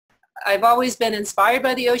I've always been inspired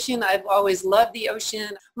by the ocean. I've always loved the ocean.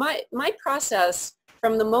 My process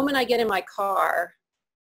from the moment I get in my car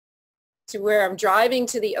to where I'm driving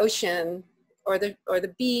to the ocean or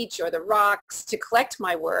the beach or the rocks to collect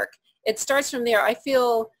my work, it starts from there. I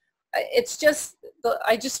feel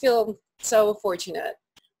I just feel so fortunate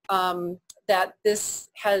that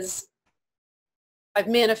I've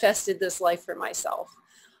manifested this life for myself.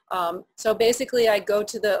 So basically, I go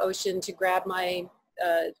to the ocean to grab my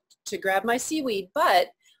seaweed, but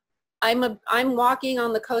I'm walking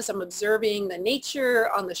on the coast. I'm observing the nature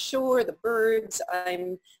on the shore, the birds.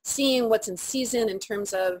 I'm seeing what's in season in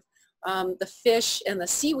terms of the fish and the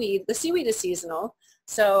seaweed. The seaweed is seasonal,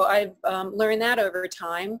 so I've learned that over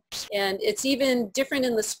time. And it's even different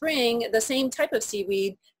in the spring. The same type of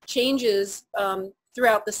seaweed changes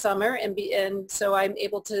throughout the summer, and so I'm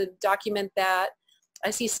able to document that. I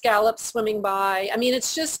see scallops swimming by. I mean,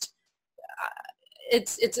 it's just,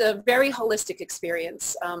 it's a very holistic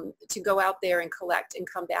experience to go out there and collect and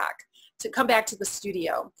come back to the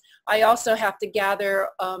studio. I also have to gather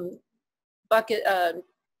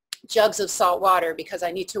jugs of salt water because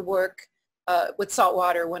I need to work with salt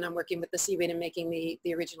water when I'm working with the seaweed and making the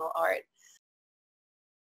original art.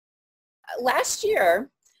 Last year,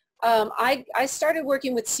 I started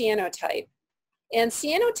working with cyanotype. And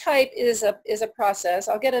cyanotype is a process.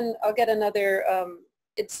 I'll get another.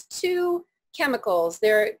 It's two chemicals.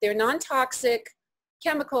 They're non-toxic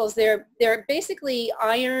chemicals. They're basically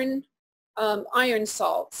iron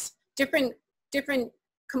salts. Different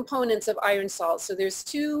components of iron salts. So there's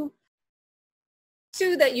two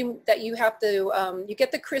that you have to. You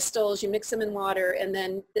get the crystals. You mix them in water, and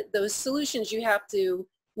then those solutions you have to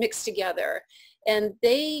mix together. And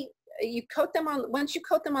you coat them on, once you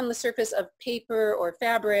coat them on the surface of paper or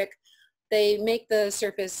fabric, they make the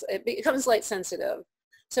surface, it becomes light sensitive.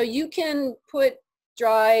 So you can put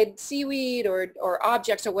dried seaweed or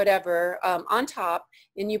objects or whatever on top,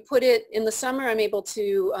 and you put it in the summer. I'm able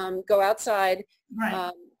to go outside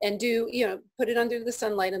and put it under the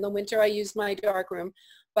sunlight. In the winter I use my darkroom.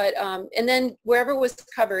 But and then wherever was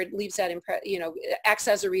covered leaves that acts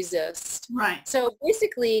as a resist. Right. So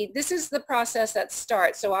basically, this is the process that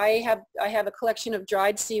starts. So I have a collection of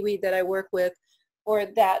dried seaweed that I work with for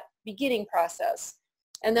that beginning process,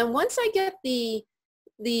 and then once I get the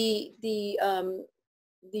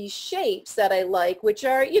shapes that I like, which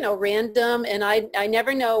are random, and I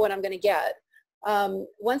never know what I'm going to get.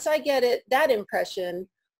 Once I get that impression,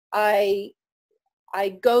 I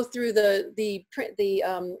go through the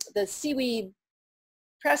seaweed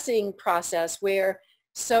pressing process where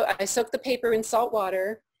I soak the paper in salt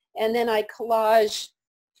water, and then I collage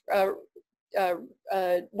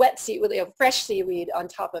wet seaweed, fresh seaweed on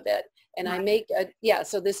top of it, and I make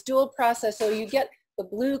so this dual process. So you get the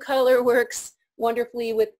blue color works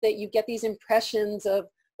wonderfully with that. You get these impressions of,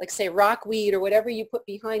 like, say, rockweed or whatever you put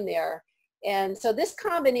behind there. And so this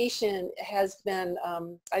combination has been,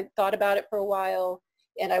 I thought about it for a while,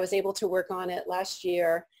 and I was able to work on it last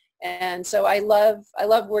year. And so I love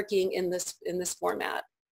working in this format.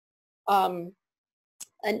 And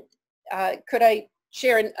could I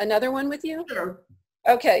share another one with you? Sure.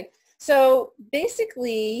 Okay. So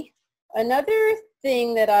basically, another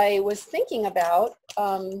thing that I was thinking about,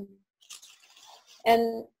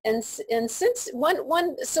 and since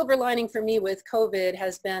one silver lining for me with COVID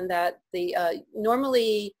has been that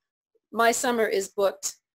normally my summer is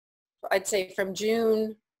booked, I'd say from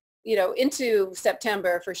June, into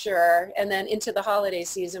September for sure, and then into the holiday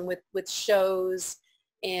season with shows,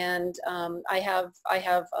 and I have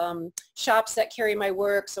shops that carry my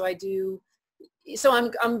work, so I'm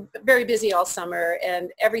very busy all summer,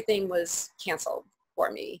 and everything was canceled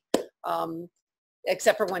for me.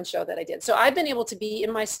 Except for one show that I did. So I've been able to be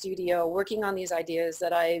in my studio working on these ideas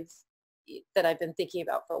that I've been thinking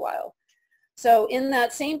about for a while. So in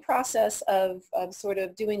that same process of sort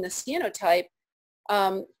of doing the cyanotype,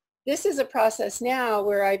 this is a process now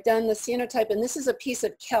where I've done the cyanotype, and this is a piece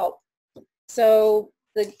of kelp. So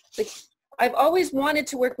I've always wanted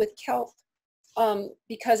to work with kelp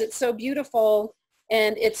because it's so beautiful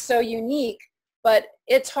and it's so unique, but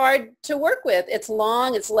it's hard to work with. It's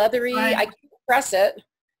long, it's leathery. Right. I can't press it.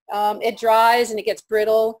 It dries and it gets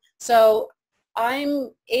brittle. So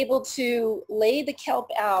I'm able to lay the kelp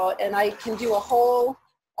out, and I can do a whole,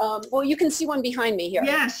 well, you can see one behind me here.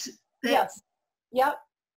 Yes. Yes. Yep.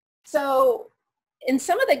 So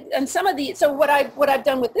so what I've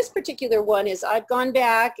done with this particular one is I've gone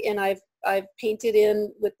back and I've painted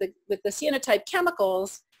in with the cyanotype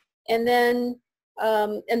chemicals, and then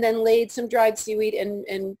laid some dried seaweed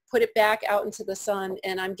and put it back out into the sun,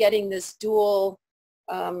 and I'm getting this dual.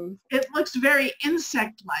 It looks very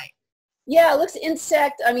insect-like. Yeah, it looks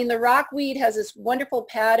insect. I mean, the rockweed has this wonderful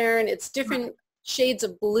pattern. It's different shades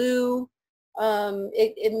of blue.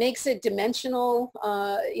 It makes it dimensional,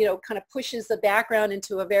 you know, kind of pushes the background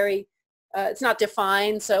into a very, it's not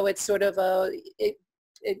defined, so it's sort of it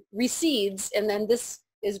recedes, and then this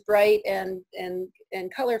is bright and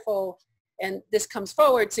colorful, and this comes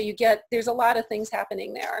forward, so you get, there's a lot of things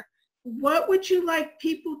happening there. What would you like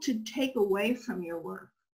people to take away from your work?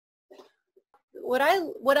 What I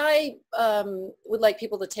would like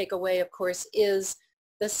people to take away, of course, is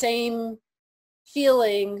the same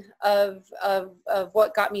feeling of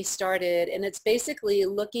what got me started, and it's basically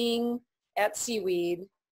looking at seaweed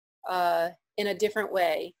in a different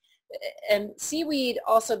way. And seaweed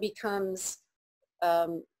also becomes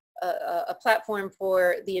a platform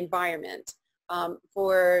for the environment,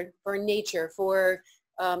 for nature, for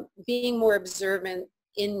being more observant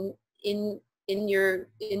in your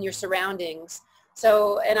surroundings.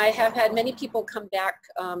 So, and I have had many people come back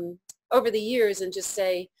over the years and just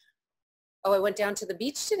say, oh, I went down to the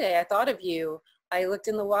beach today, I thought of you. I looked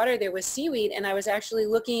in the water, there was seaweed, and I was actually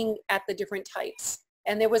looking at the different types.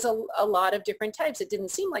 And there was a lot of different types. It didn't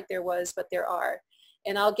seem like there was, but there are.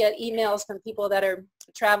 And I'll get emails from people that are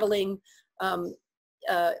traveling,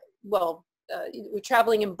 we're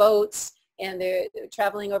traveling in boats, and they're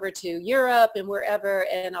traveling over to Europe and wherever,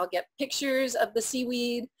 and I'll get pictures of the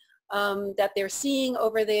seaweed that they're seeing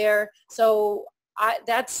over there. So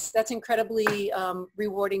that's incredibly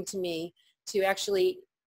rewarding to me, to actually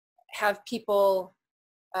have people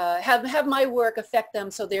have my work affect them,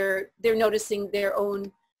 so they're noticing their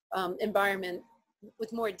own environment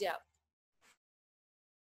with more depth.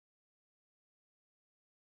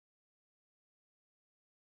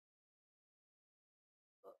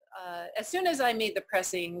 As soon as I made the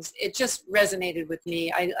pressings, it just resonated with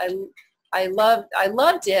me. I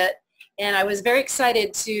loved it, and I was very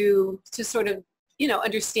excited to sort of, you know,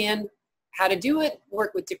 understand how to do it,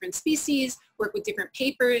 work with different species, work with different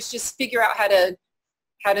papers, just figure out how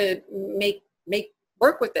to make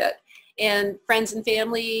work with it. And friends and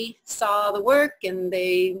family saw the work, and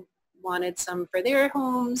they wanted some for their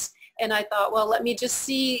homes. And I thought, well, let me just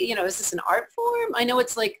see, you know, is this an art form? I know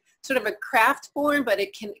it's like sort of a craft form, but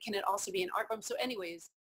can it also be an art form? So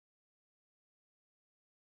anyways,